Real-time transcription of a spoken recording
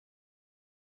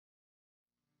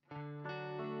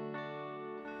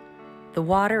The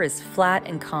water is flat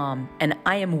and calm, and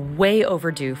I am way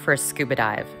overdue for a scuba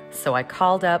dive. So I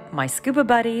called up my scuba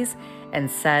buddies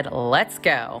and said, let's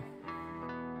go.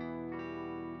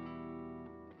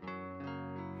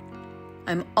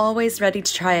 I'm always ready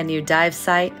to try a new dive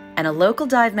site, and a local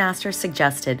dive master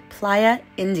suggested Playa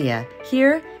India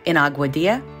here in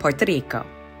Aguadilla, Puerto Rico.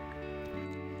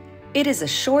 It is a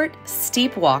short,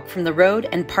 steep walk from the road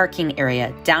and parking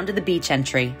area down to the beach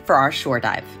entry for our shore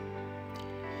dive.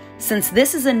 Since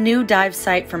this is a new dive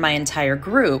site for my entire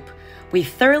group, we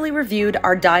thoroughly reviewed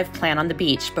our dive plan on the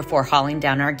beach before hauling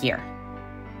down our gear.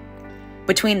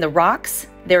 Between the rocks,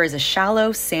 there is a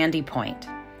shallow, sandy point.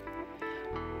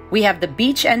 We have the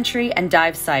beach entry and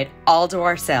dive site all to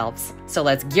ourselves, so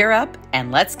let's gear up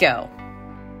and let's go.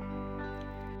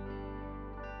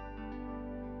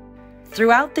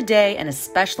 Throughout the day, and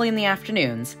especially in the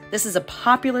afternoons, this is a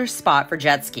popular spot for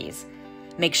jet skis.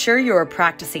 Make sure you are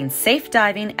practicing safe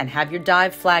diving and have your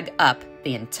dive flag up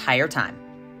the entire time.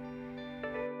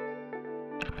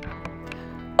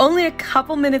 Only a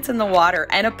couple minutes in the water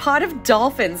and a pod of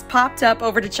dolphins popped up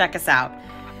over to check us out.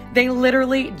 They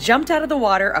literally jumped out of the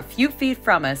water a few feet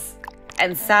from us,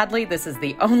 and sadly, this is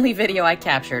the only video I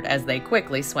captured as they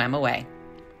quickly swam away.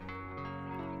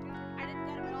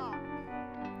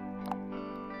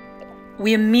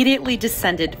 We immediately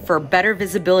descended for better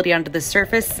visibility onto the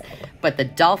surface, but the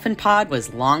dolphin pod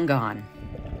was long gone.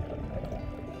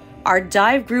 Our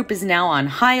dive group is now on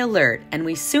high alert, and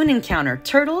we soon encounter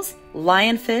turtles,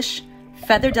 lionfish,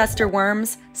 feather duster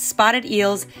worms, spotted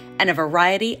eels, and a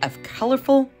variety of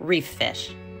colorful reef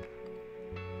fish.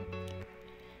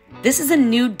 This is a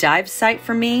new dive site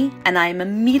for me, and I am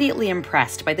immediately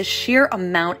impressed by the sheer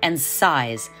amount and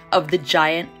size of the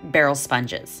giant barrel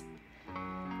sponges.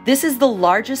 This is the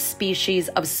largest species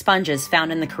of sponges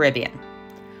found in the Caribbean,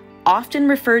 often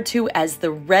referred to as the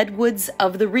redwoods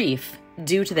of the reef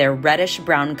due to their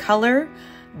reddish-brown color,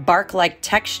 bark-like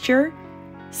texture,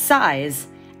 size,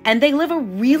 and they live a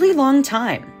really long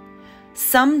time.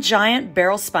 Some giant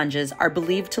barrel sponges are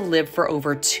believed to live for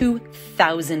over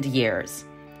 2,000 years.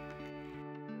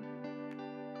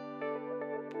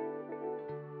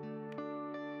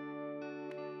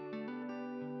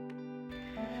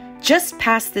 Just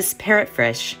past this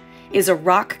parrotfish is a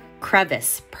rock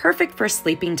crevice, perfect for a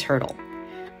sleeping turtle.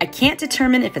 I can't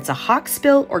determine if it's a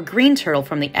hawksbill or green turtle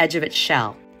from the edge of its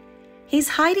shell. He's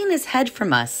hiding his head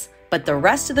from us, but the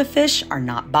rest of the fish are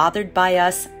not bothered by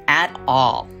us at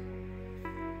all.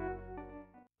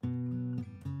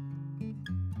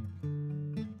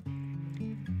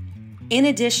 In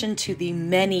addition to the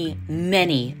many,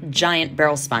 many giant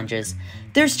barrel sponges,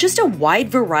 there's just a wide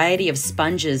variety of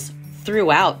sponges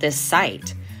throughout this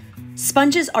site.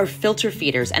 Sponges are filter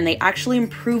feeders, and they actually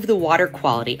improve the water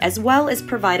quality as well as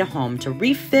provide a home to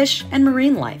reef fish and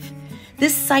marine life.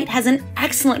 This site has an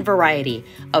excellent variety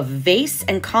of vase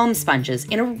and calm sponges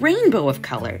in a rainbow of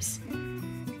colors.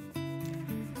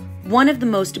 One of the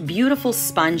most beautiful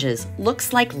sponges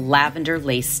looks like lavender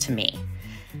lace to me.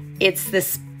 It's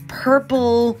this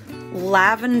purple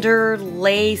lavender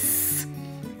lace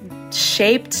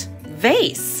shaped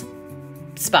vase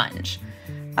sponge.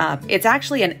 It's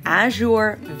actually an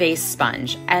azure vase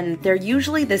sponge, and they're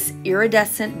usually this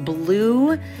iridescent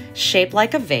blue shaped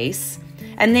like a vase,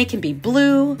 and they can be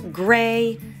blue,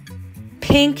 gray,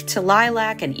 pink to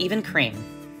lilac, and even cream.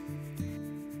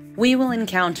 We will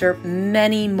encounter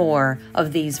many more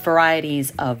of these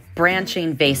varieties of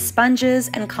branching vase sponges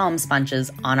and calm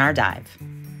sponges on our dive.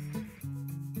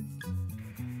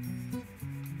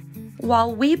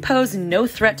 While we pose no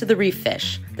threat to the reef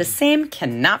fish, the same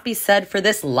cannot be said for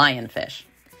this lionfish.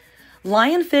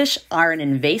 Lionfish are an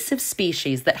invasive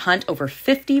species that hunt over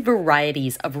 50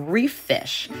 varieties of reef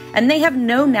fish, and they have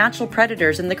no natural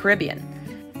predators in the Caribbean.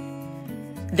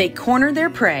 They corner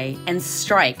their prey and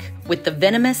strike with the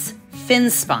venomous fin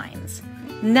spines.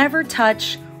 Never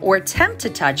touch or attempt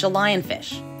to touch a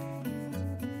lionfish.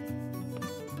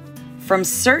 From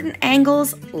certain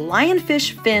angles,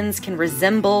 lionfish fins can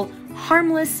resemble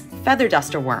harmless feather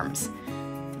duster worms.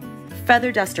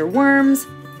 Feather duster worms,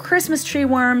 Christmas tree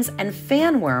worms, and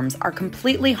fan worms are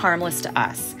completely harmless to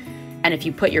us, and if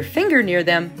you put your finger near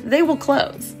them, they will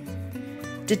close.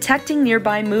 Detecting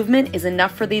nearby movement is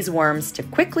enough for these worms to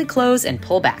quickly close and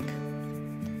pull back.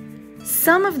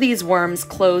 Some of these worms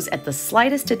close at the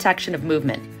slightest detection of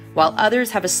movement, while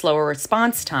others have a slower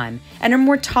response time and are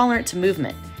more tolerant to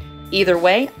movement. Either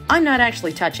way, I'm not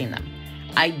actually touching them.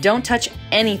 I don't touch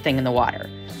anything in the water,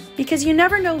 because you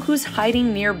never know who's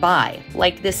hiding nearby,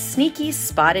 like this sneaky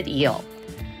spotted eel.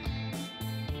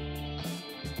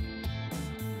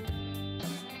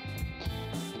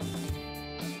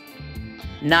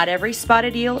 Not every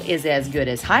spotted eel is as good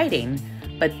as hiding,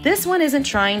 but this one isn't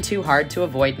trying too hard to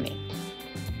avoid me.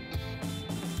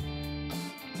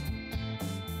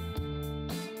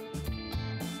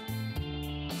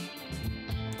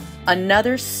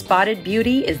 Another spotted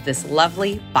beauty is this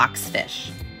lovely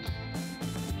boxfish.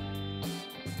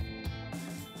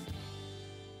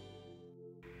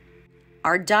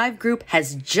 Our dive group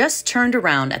has just turned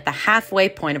around at the halfway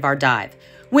point of our dive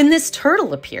when this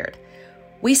turtle appeared.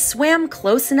 We swam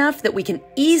close enough that we can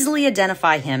easily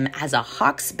identify him as a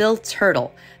hawksbill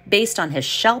turtle based on his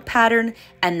shell pattern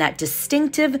and that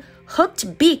distinctive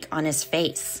hooked beak on his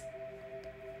face.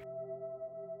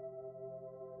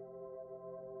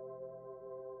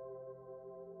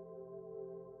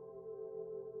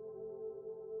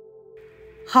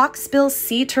 Hawksbill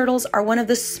sea turtles are one of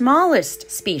the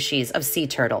smallest species of sea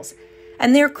turtles,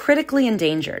 and they're critically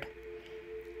endangered.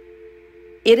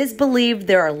 It is believed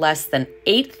there are less than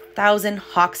 8,000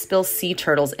 hawksbill sea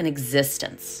turtles in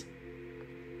existence.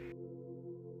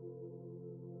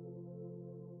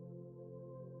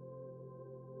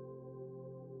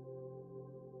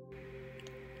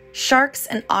 Sharks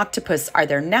and octopus are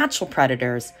their natural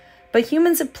predators, but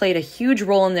humans have played a huge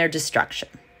role in their destruction.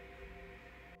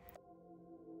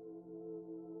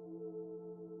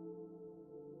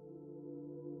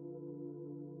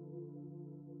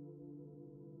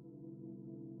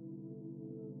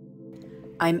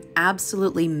 I'm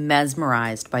absolutely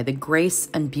mesmerized by the grace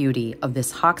and beauty of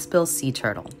this hawksbill sea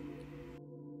turtle.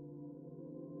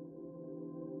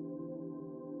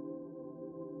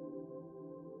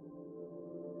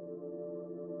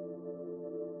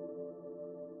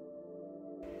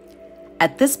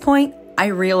 At this point, I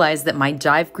realize that my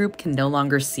dive group can no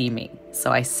longer see me,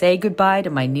 so I say goodbye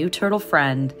to my new turtle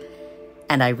friend,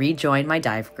 and I rejoin my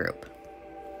dive group.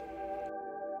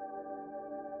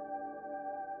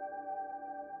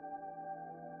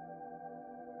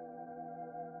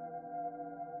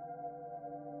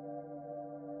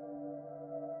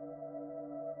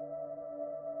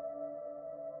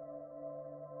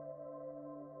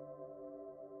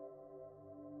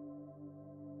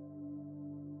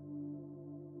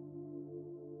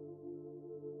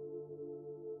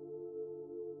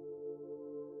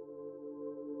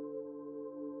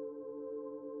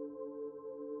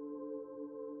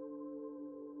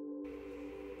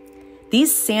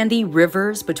 These sandy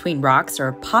rivers between rocks are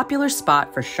a popular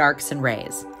spot for sharks and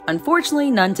rays.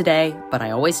 Unfortunately, none today, but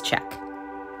I always check.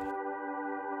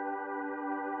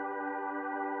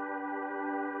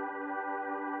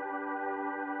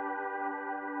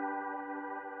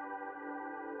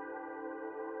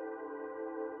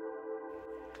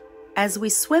 As we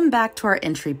swim back to our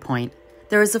entry point,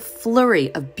 there is a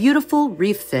flurry of beautiful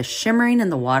reef fish shimmering in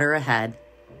the water ahead.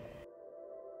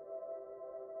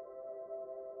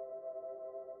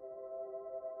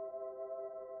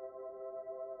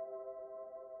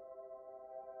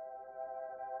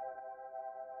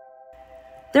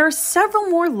 There are several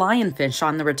more lionfish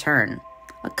on the return.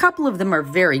 A couple of them are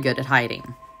very good at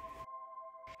hiding.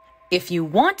 If you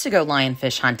want to go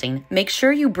lionfish hunting, make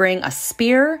sure you bring a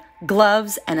spear,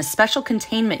 gloves, and a special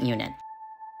containment unit.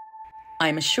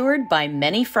 I'm assured by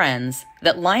many friends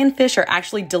that lionfish are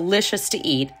actually delicious to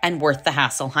eat and worth the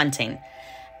hassle hunting,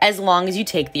 as long as you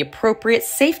take the appropriate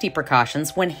safety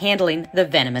precautions when handling the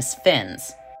venomous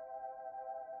fins.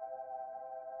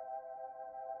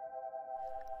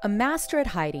 A master at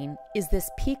hiding is this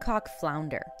peacock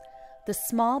flounder. The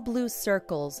small blue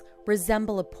circles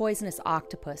resemble a poisonous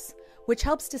octopus, which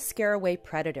helps to scare away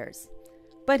predators.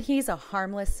 But he's a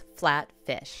harmless, flat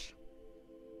fish.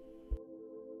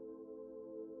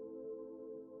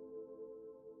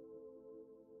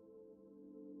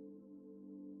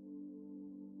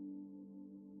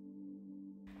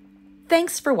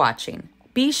 Thanks for watching.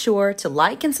 Be sure to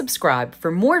like and subscribe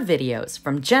for more videos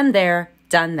from Jen There,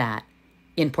 Done That,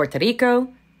 in Puerto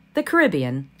Rico, the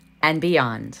Caribbean, and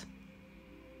beyond.